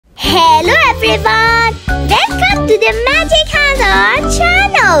everyone! Welcome to the Magic Hand Art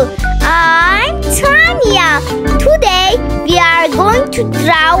channel. I'm Tanya. Today we are going to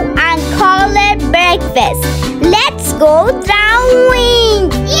draw and color breakfast. Let's go drawing!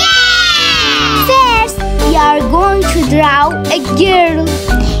 Yeah! First, we are going to draw a girl.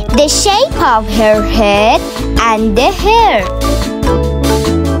 The shape of her head and the hair.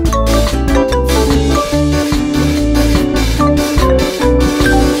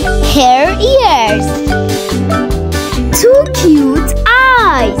 Her ears, two cute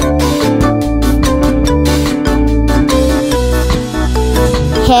eyes,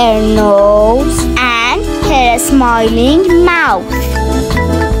 her nose and her smiling mouth.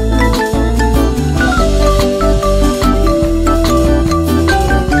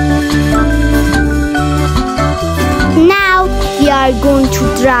 Now we are going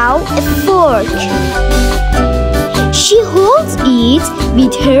to draw a fork. She holds it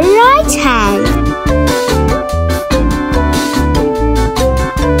with her right hand.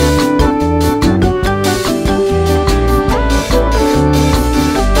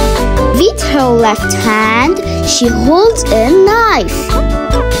 With her left hand, she holds a knife.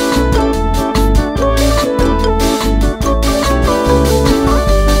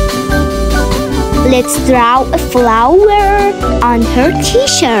 Let's draw a flower on her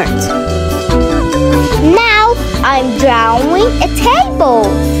t-shirt. Now I'm drawing a table.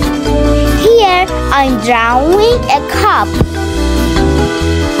 Here I'm drawing a cup.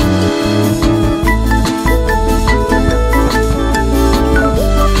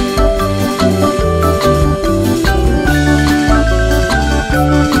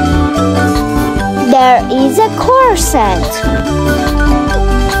 There is a corset.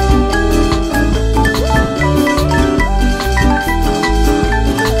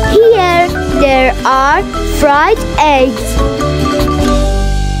 Here there are fried eggs.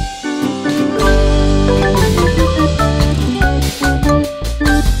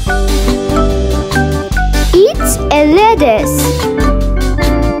 It's a lettuce.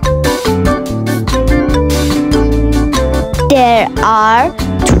 There are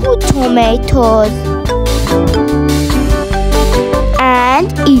 2 tomatoes.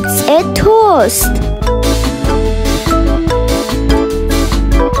 And it's a toast.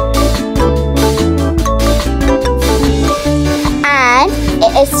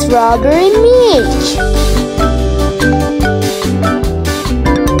 A strawberry milk.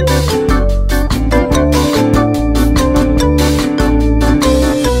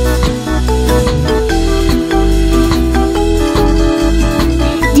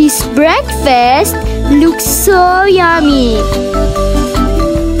 This breakfast looks so yummy.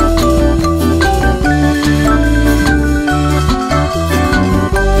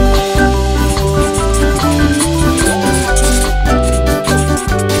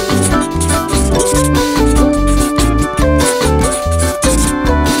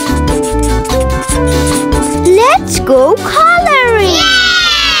 Let's go coloring!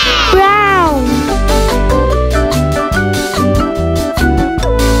 Yeah! Brown,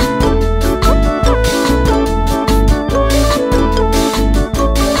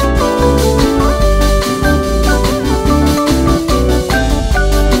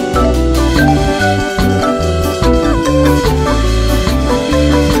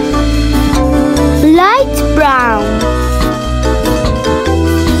 light brown,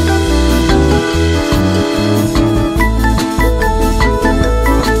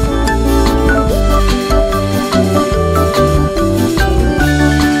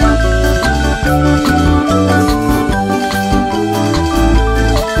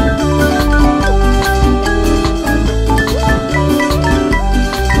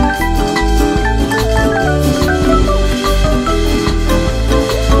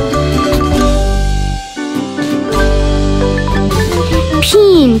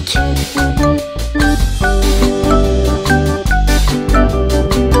 pink,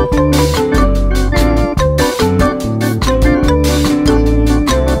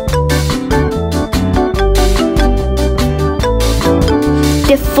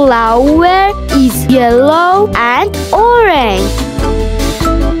 the flower is yellow and orange.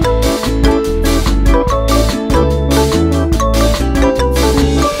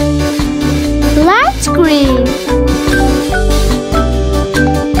 Light green.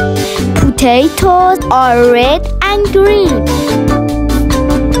 Potatoes are red and green.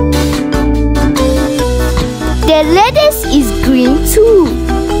 The lettuce is green too.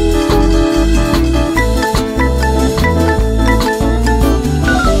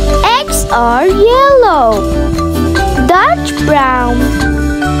 Eggs are yellow, dark brown.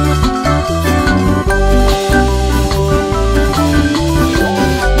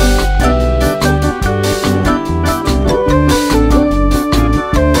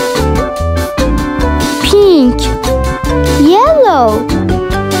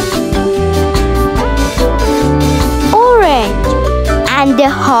 And the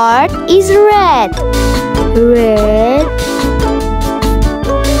heart is red. Red.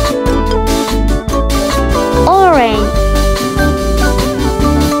 Orange.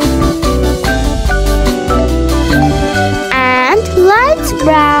 And light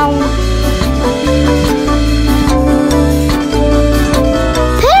brown.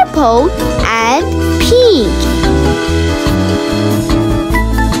 Purple and pink.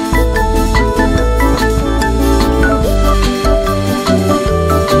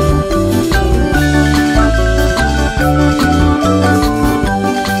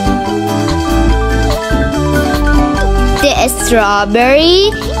 The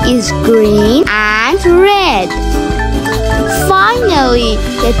strawberry is green and red. Finally,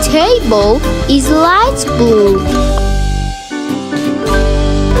 the table is light blue.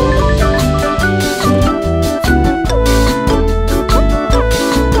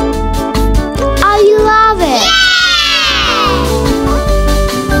 I love it!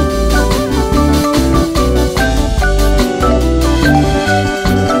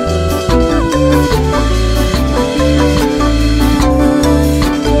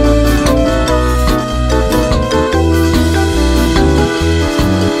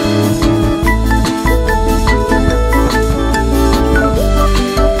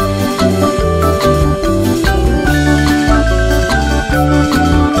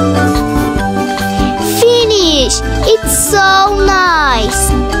 It's so nice.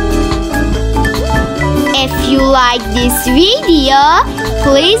 If you like this video,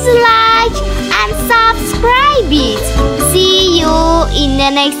 please like and subscribe it. See you in the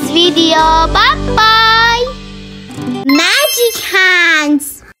next video. Bye bye. Magic hands.